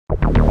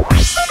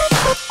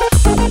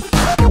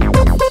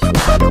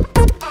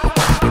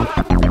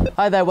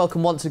Hi there,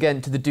 welcome once again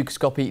to the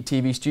Dukascopy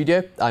TV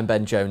studio. I'm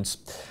Ben Jones.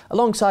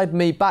 Alongside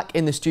me back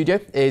in the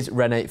studio is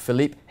René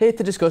Philippe, here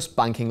to discuss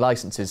banking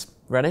licenses.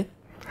 René?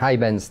 Hi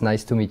Ben, it's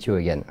nice to meet you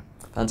again.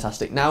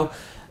 Fantastic. Now,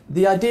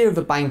 the idea of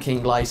a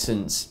banking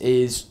license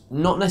is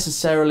not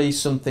necessarily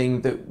something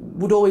that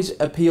would always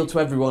appeal to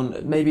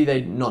everyone. Maybe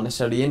they're not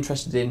necessarily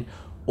interested in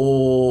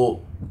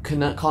or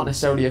can't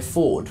necessarily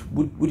afford.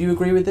 Would you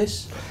agree with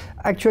this?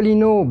 Actually,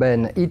 no,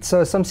 Ben. It's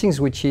something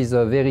which is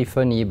very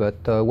funny,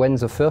 but when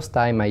the first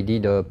time I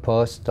did a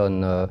post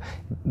on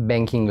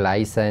banking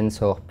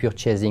license or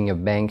purchasing a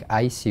bank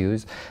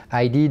ICUs,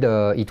 I did,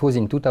 it was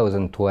in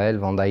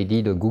 2012, and I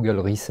did a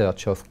Google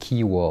research of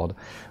keyword.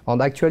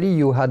 And actually,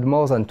 you had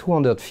more than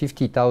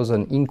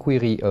 250,000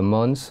 inquiry a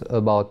month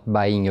about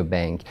buying a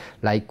bank,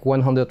 like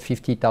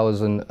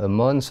 150,000 a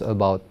month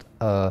about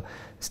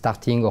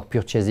starting or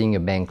purchasing a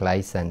bank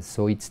license.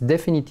 So it's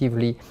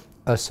definitively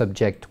a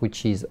subject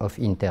which is of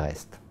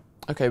interest.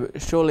 Okay, but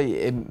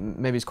surely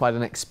maybe it's quite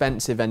an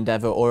expensive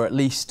endeavour, or at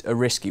least a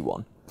risky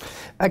one.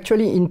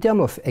 Actually, in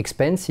terms of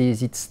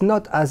expenses, it's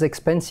not as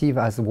expensive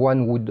as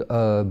one would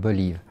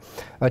believe.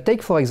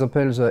 Take, for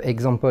example, the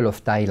example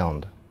of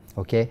Thailand.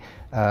 Okay,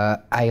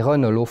 I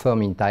run a law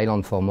firm in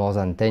Thailand for more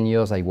than 10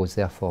 years. I was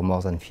there for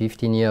more than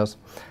 15 years.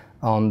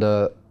 And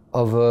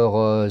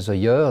over the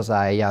years,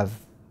 I have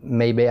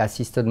maybe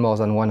assisted more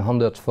than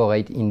 100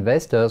 foreign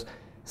investors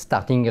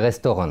starting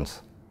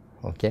restaurants.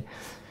 Okay,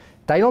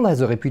 Thailand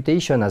has a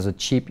reputation as a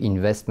cheap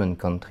investment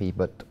country,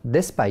 but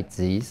despite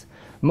this,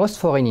 most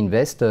foreign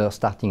investors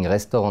starting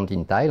restaurants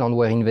in Thailand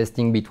were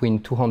investing between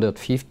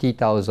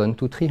 $250,000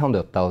 to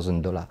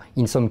 $300,000.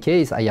 In some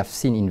cases, I have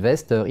seen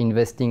investors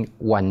investing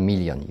 $1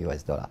 million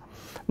US.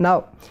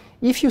 Now,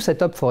 if you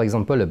set up, for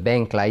example, a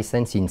bank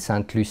license in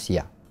St.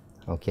 Lucia,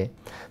 okay,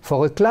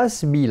 for a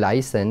Class B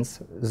license,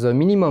 the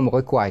minimum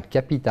required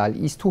capital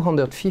is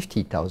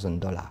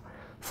 $250,000.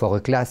 For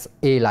a Class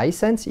A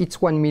license, it's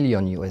 $1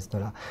 million US.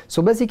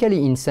 So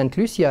basically, in St.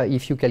 Lucia,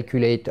 if you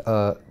calculate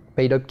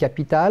paid up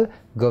capital,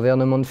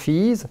 government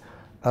fees,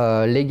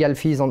 legal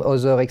fees and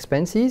other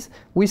expenses,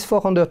 with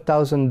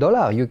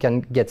 $400,000, you can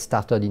get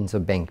started in the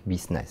bank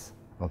business.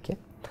 Okay.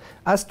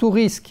 As to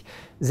risk,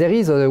 there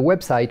is a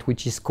website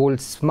which is called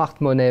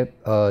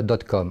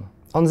smartmoney.com,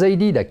 and they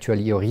did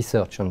actually a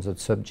research on the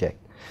subject.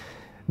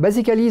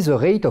 Basically, the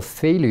rate of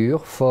failure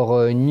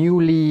for a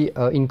newly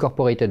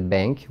incorporated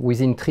bank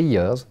within 3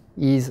 years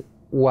is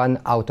 1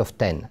 out of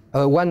 10,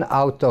 1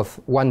 out of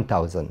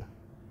 1,000.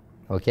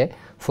 Okay?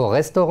 For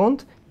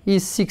restaurant,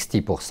 is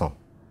 60%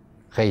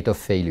 rate of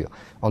failure.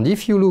 And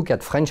if you look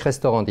at French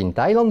restaurant in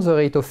Thailand, the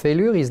rate of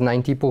failure is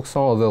 90%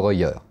 over a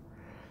year.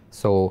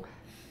 So,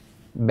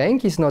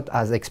 bank is not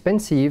as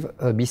expensive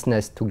a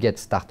business to get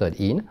started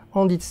in,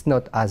 and it's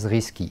not as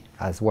risky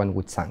as one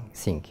would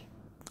think.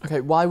 Okay,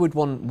 why would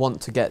one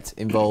want to get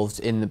involved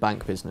in the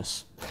bank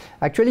business?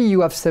 Actually,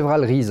 you have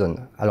several reasons.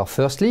 Alors,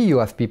 firstly, you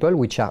have people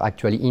which are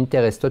actually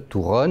interested to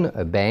run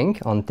a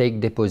bank and take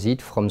deposit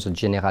from the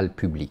general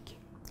public.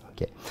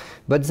 Okay.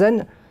 But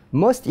then,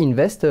 most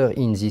investors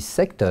in this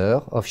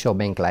sector, offshore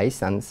bank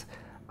license,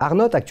 are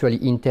not actually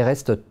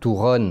interested to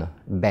run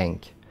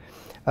bank.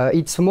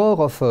 It's more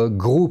of a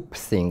group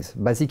thing.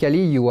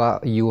 Basically, you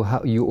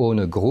own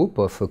a group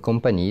of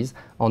companies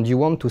and you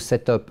want to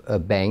set up a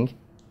bank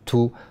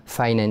to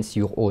finance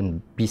your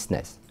own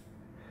business.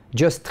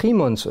 Just 3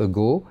 months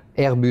ago,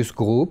 Airbus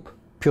Group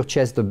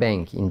purchased a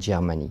bank in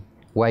Germany.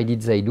 Why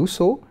did they do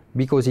so?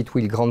 Because it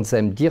will grant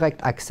them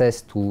direct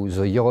access to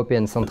the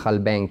European Central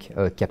Bank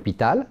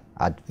capital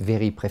at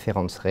very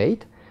preference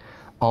rate.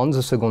 And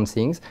the second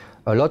thing,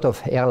 a lot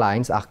of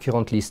airlines are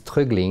currently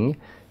struggling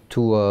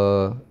to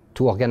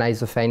organize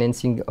the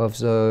financing of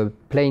the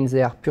planes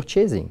they are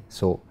purchasing.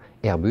 So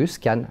Airbus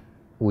can,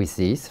 with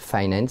this,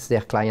 finance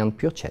their client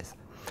purchase.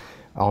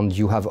 And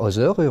you have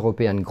other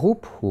European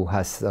group who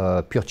has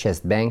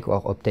purchased bank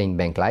or obtained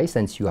bank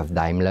license. You have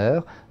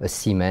Daimler,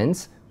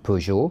 Siemens,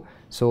 Peugeot.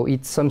 So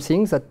it's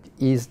something that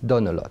is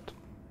done a lot.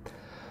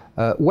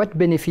 What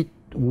benefit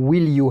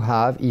will you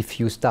have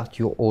if you start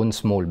your own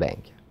small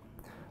bank?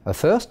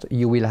 First,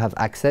 you will have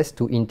access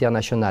to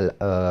international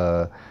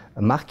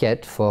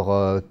market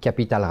for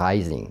capital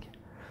raising.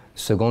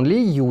 Secondly,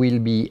 you will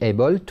be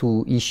able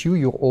to issue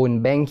your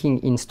own banking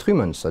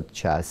instruments,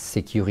 such as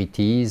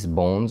securities,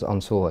 bonds,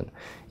 and so on.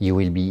 You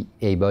will be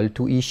able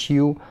to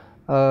issue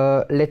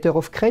a letter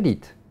of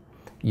credit.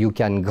 You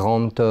can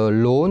grant a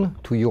loan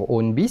to your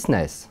own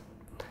business.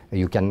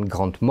 You can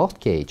grant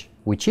mortgage,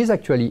 which is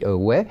actually a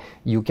way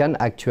you can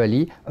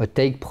actually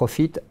take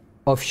profit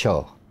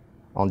offshore,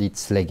 and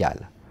it's legal.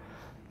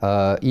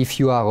 If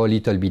you are a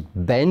little bit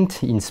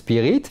bent in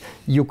spirit,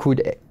 you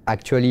could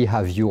actually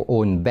have your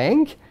own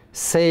bank,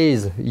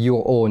 seize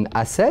your own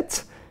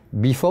assets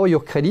before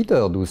your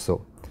creditor do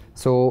so.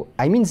 So,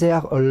 I mean, there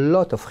are a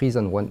lot of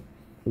reasons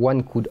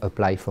one could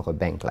apply for a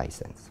bank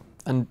license.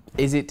 And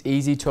is it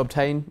easy to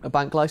obtain a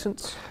bank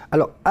license?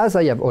 Alors, as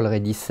I have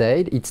already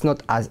said, it's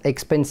not as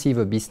expensive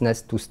a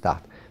business to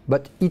start,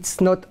 but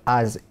it's not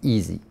as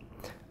easy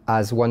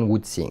as one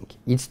would think.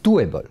 It's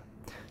doable.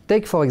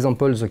 take, for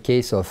example, the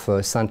case of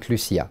St.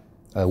 Lucia,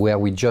 where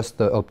we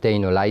just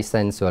obtained a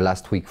license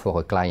last week for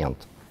a client.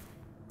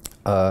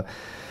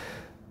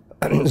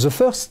 The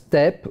first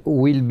step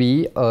will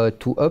be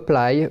to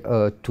apply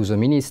to the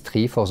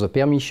ministry for the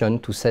permission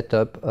to set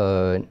up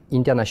an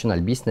international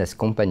business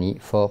company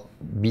for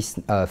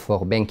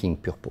banking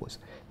purpose.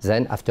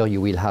 Then after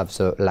you will have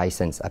the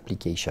license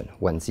application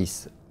when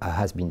this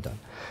has been done.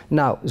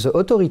 Now the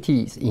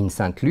authorities in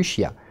St.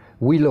 Lucia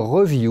will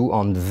review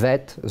and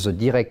vet the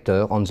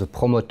director and the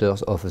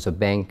promoters of the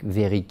bank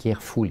very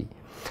carefully.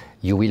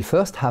 You will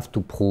first have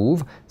to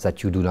prove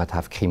that you do not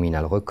have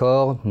criminal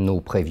record, no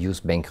previous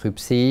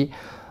bankruptcy,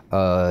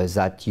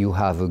 that you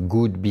have a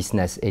good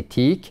business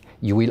ethic.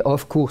 You will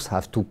of course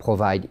have to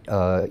provide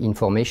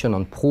information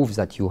and proof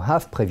that you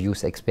have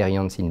previous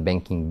experience in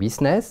banking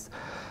business.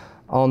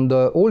 And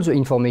all the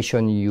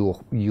information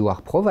you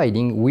are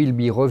providing will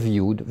be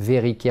reviewed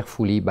very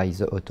carefully by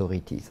the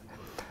authorities.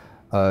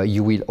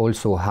 You will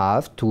also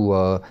have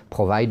to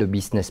provide a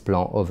business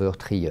plan over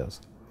 3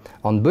 years.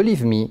 And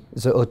believe me,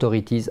 the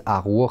authorities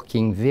are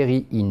working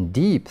very in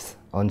depth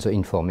on the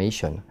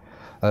information.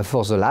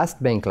 For the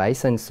last bank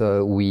license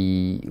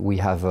we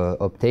have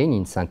obtained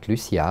in St.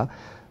 Lucia,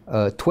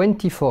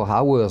 24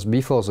 hours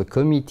before the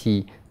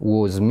committee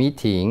was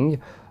meeting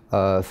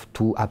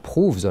to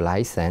approve the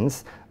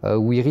license,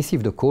 we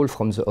received a call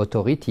from the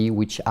authority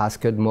which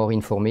asked more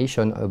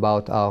information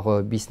about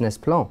our business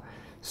plan.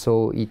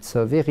 So it's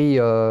a very,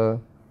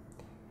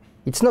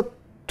 it's not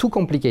too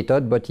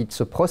complicated, but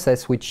it's a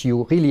process which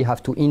you really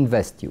have to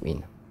invest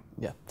in.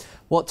 Yeah.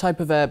 What type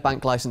of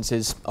bank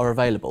licenses are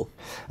available?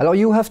 Alors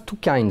you have two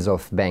kinds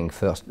of bank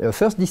first.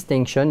 First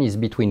distinction is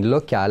between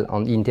local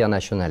and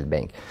international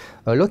bank.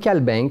 A local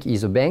bank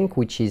is a bank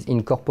which is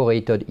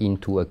incorporated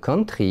into a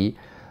country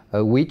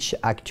which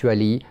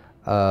actually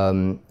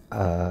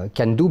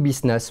can do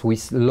business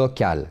with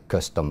local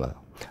customers.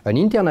 An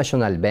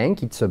international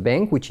bank, it's a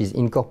bank which is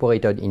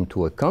incorporated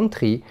into a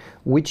country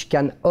which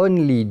can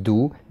only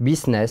do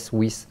business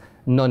with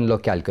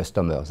non-local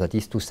customers, that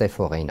is to say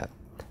foreigners.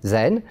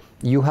 Then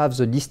you have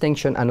the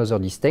distinction, another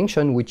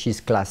distinction, which is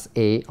Class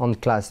A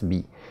and Class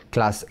B.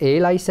 Class A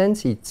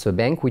license, it's a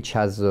bank which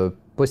has the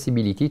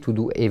possibility to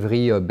do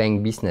every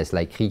bank business,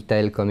 like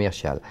retail,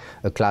 commercial.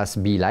 A Class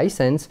B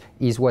license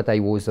is what I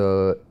was,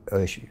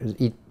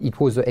 it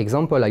was the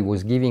example I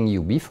was giving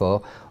you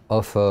before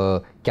of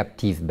a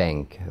captive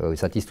bank.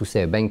 That is to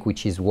say, a bank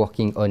which is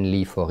working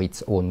only for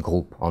its own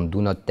group and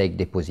do not take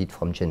deposit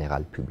from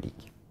general public.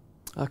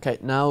 Okay,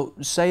 now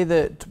say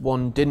that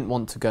one didn't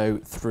want to go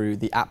through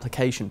the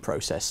application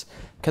process.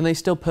 Can they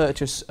still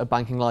purchase a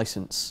banking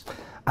license?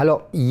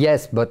 Alors,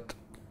 yes, but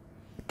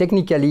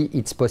technically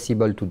it's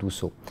possible to do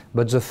so.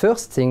 But the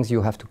first things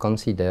you have to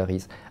consider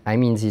is,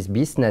 I'm in this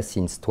business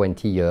since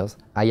 20 years.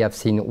 I have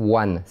seen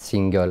one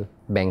single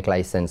bank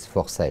license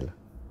for sale.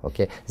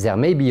 Okay, there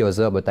may be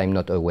other, but I'm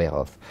not aware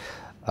of.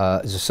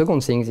 The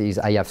second thing is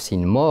I have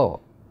seen more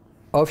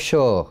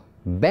offshore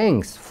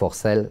banks for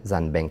sale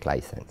than bank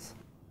license.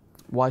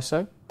 Why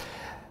so?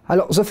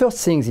 Alors, the first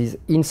thing is,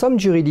 in some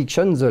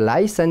jurisdictions, the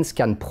license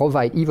can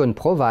even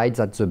provide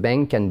that the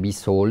bank can be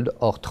sold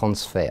or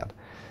transferred.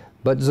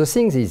 But the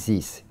thing is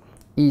this,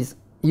 is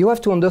you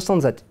have to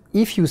understand that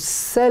if you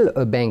sell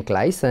a bank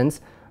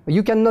license,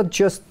 you cannot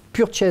just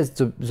purchase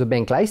the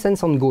bank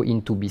license and go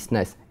into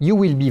business. You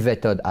will be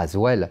vetted as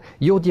well.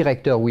 Your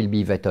director will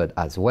be vetted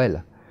as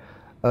well.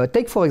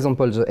 Take, for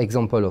example, the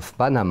example of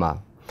Panama.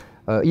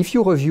 If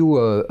you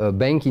review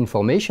bank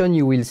information,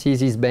 you will see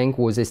this bank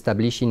was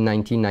established in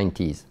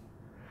 1990s.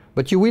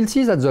 But you will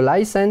see that the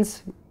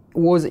license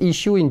was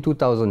issued in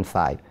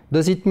 2005.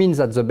 Does it mean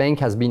that the bank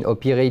has been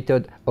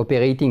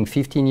operating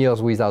 15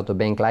 years without a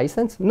bank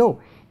license?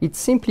 No. It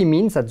simply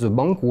means that the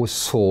bank was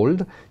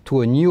sold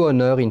to a new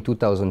owner in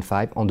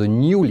 2005 and a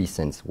new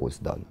license was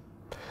done.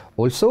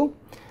 Also,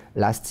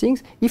 last thing,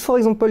 if for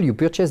example you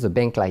purchase the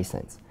bank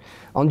license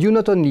and you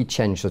not only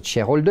change the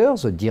shareholder,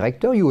 the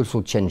director, you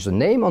also change the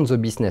name and the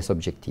business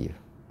objective.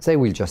 They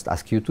will just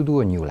ask you to do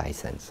a new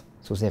license.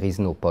 So there is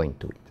no point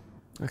to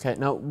it. Okay,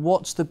 now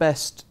what's the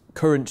best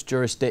current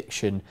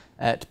jurisdiction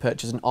to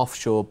purchase an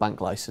offshore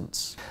bank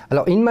license?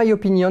 Alors, in my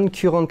opinion,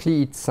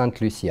 currently it's St.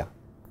 Lucia.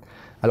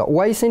 Alors,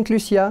 why St.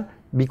 Lucia?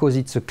 Because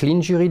it's a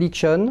clean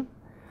jurisdiction.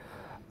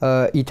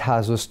 It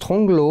has a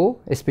strong law,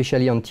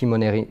 especially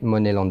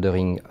anti-money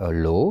laundering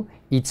law.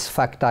 It's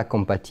FACTA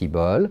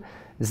compatible.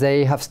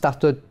 They have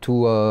started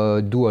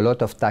to do a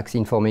lot of tax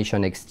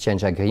information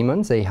exchange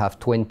agreements. They have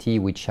 20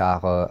 which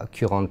are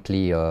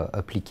currently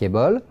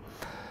applicable.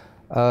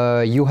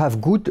 You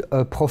have good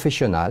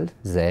professionals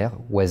there,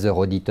 whether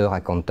auditor,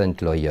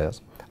 accountant,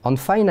 lawyers. And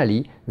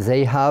finally,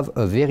 they have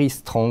a very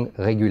strong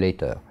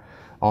regulator.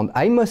 And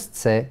I must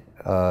say,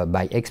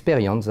 by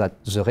experience,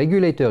 that the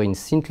regulator in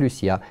St.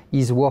 Lucia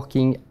is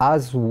working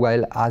as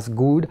well, as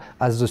good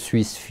as the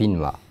Swiss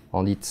FINMA.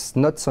 And it's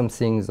not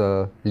something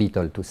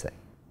little to say.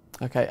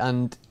 Okay,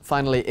 and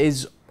finally,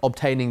 is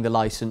obtaining the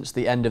license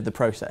the end of the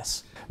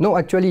process? No,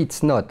 actually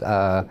it's not.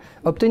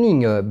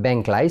 Obtaining a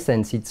bank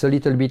license, it's a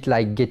little bit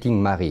like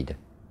getting married.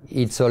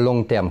 it's a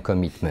long-term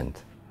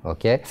commitment.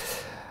 Okay.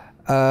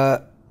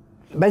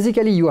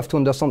 Basically, you have to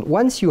understand,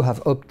 once you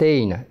have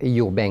obtained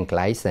your bank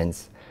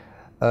license,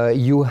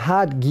 you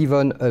had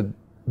given a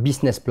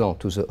business plan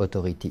to the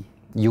authority.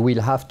 You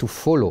will have to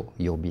follow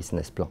your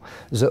business plan.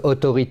 The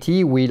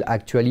authority will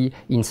actually,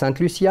 in St.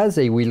 Lucia,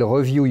 they will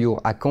review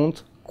your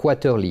account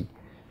quarterly.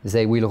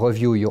 They will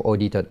review your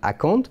audited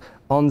account,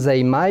 and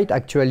they might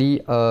actually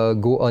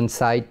go on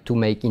site to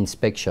make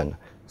inspection.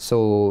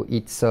 So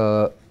it's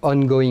an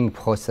ongoing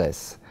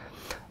process.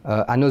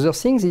 Another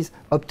thing is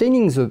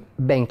obtaining the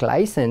bank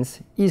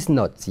license is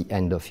not the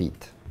end of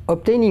it.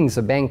 Obtaining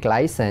the bank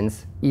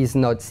license is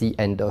not the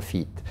end of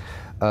it.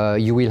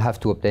 You will have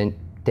to obtain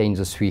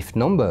the SWIFT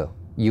number.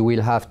 You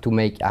will have to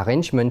make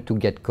arrangement to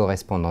get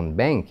correspondent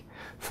bank.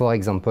 For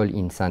example,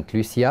 in St.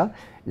 Lucia,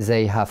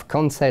 they have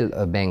cancelled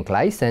a bank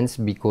license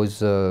because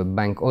the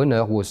bank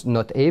owner was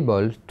not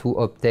able to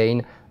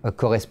obtain a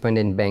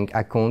correspondent bank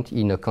account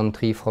in a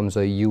country from the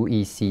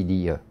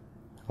OECD.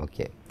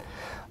 Okay.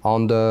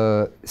 And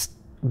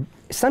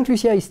St.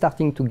 Lucia is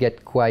starting to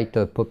get quite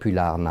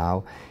popular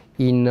now.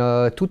 In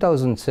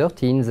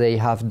 2013, they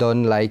have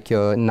done like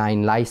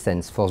 9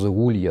 licenses for the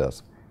whole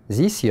years.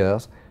 This year,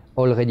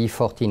 already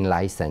 14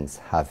 licenses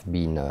have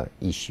been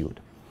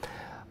issued.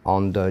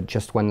 And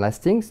just one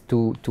last thing,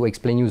 to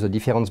explain you the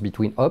difference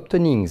between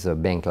obtaining the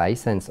bank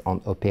license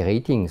and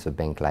operating the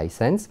bank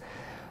license.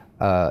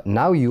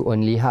 Now you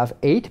only have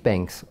 8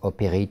 banks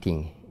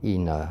operating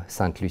in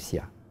St.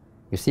 Lucia.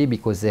 You see,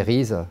 because there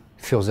is a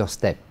further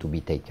step to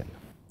be taken.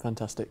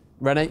 Fantastic.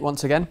 René,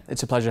 once again,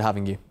 it's a pleasure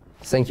having you.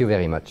 Thank you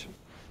very much.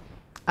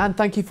 And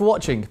thank you for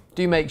watching.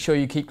 Do make sure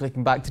you keep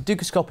clicking back to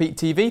Dukascopy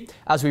TV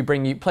as we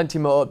bring you plenty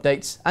more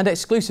updates and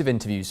exclusive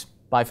interviews.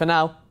 Bye for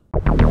now.